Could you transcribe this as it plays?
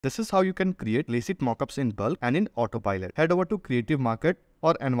This is how you can create Placeit Mockups in bulk and in Autopilot. Head over to Creative Market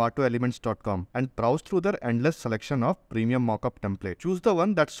or envatoelements.com and browse through their endless selection of premium mockup templates. Choose the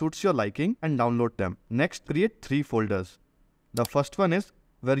one that suits your liking and download them. Next, create 3 folders. The first one is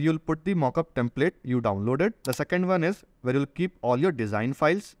where you'll put the mockup template you downloaded. The second one is where you'll keep all your design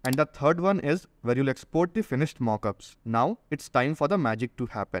files. And the third one is where you'll export the finished mockups. Now it's time for the magic to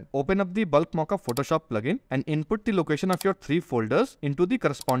happen. Open up the bulk mockup Photoshop plugin and input the location of your 3 folders into the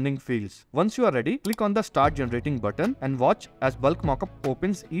corresponding fields. Once you are ready, click on the start generating button and watch as bulk mockup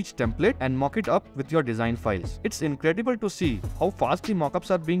opens each template and mock it up with your design files. It's incredible to see how fast the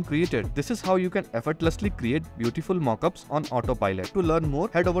mockups are being created. This is how you can effortlessly create beautiful mockups on Autopilot. To learn more,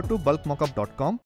 head over to bulkmockup.com.